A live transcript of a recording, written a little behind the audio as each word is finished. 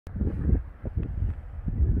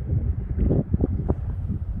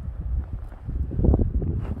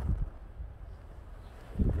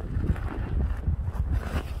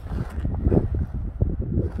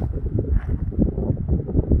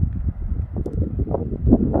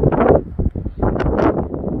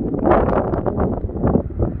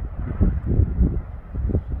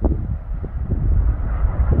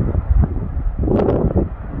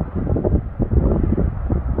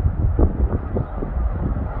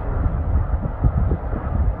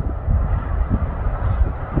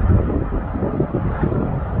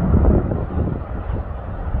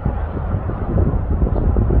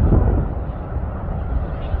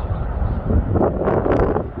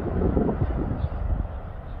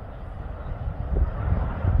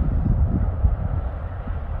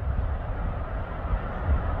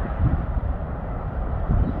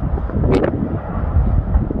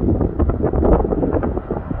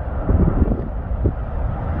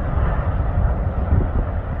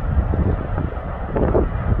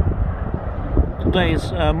Today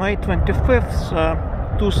is May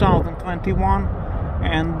 25th, 2021,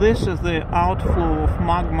 and this is the outflow of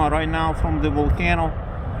magma right now from the volcano.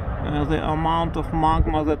 The amount of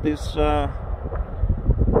magma that is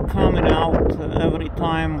coming out every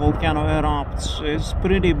time volcano erupts is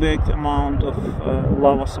pretty big amount of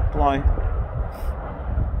lava supply.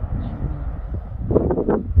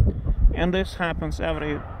 And this happens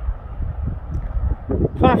every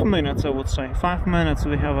 5 minutes, I would say. 5 minutes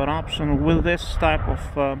we have eruption with this type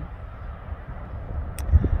of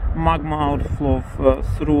magma outflow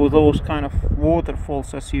through those kind of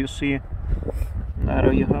waterfalls, as you see.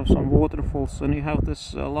 There you have some waterfalls, and you have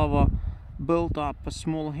this lava built up a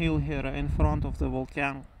small hill here in front of the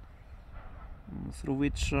volcano, through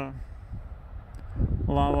which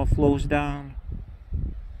lava flows down.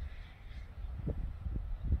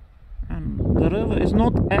 And the river is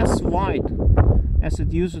not as wide as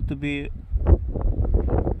it used to be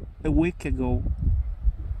a week ago,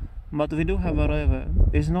 but we do have a river.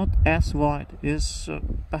 It's not as wide. It's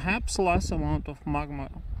perhaps less amount of magma.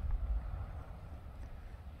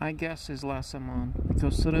 I guess it's less amount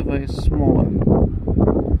because the river is smaller.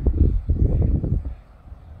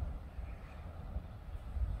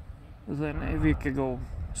 Than a week ago,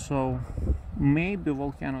 so maybe the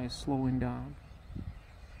volcano is slowing down.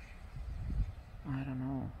 I don't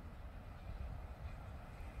know.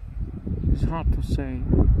 It's hard to say.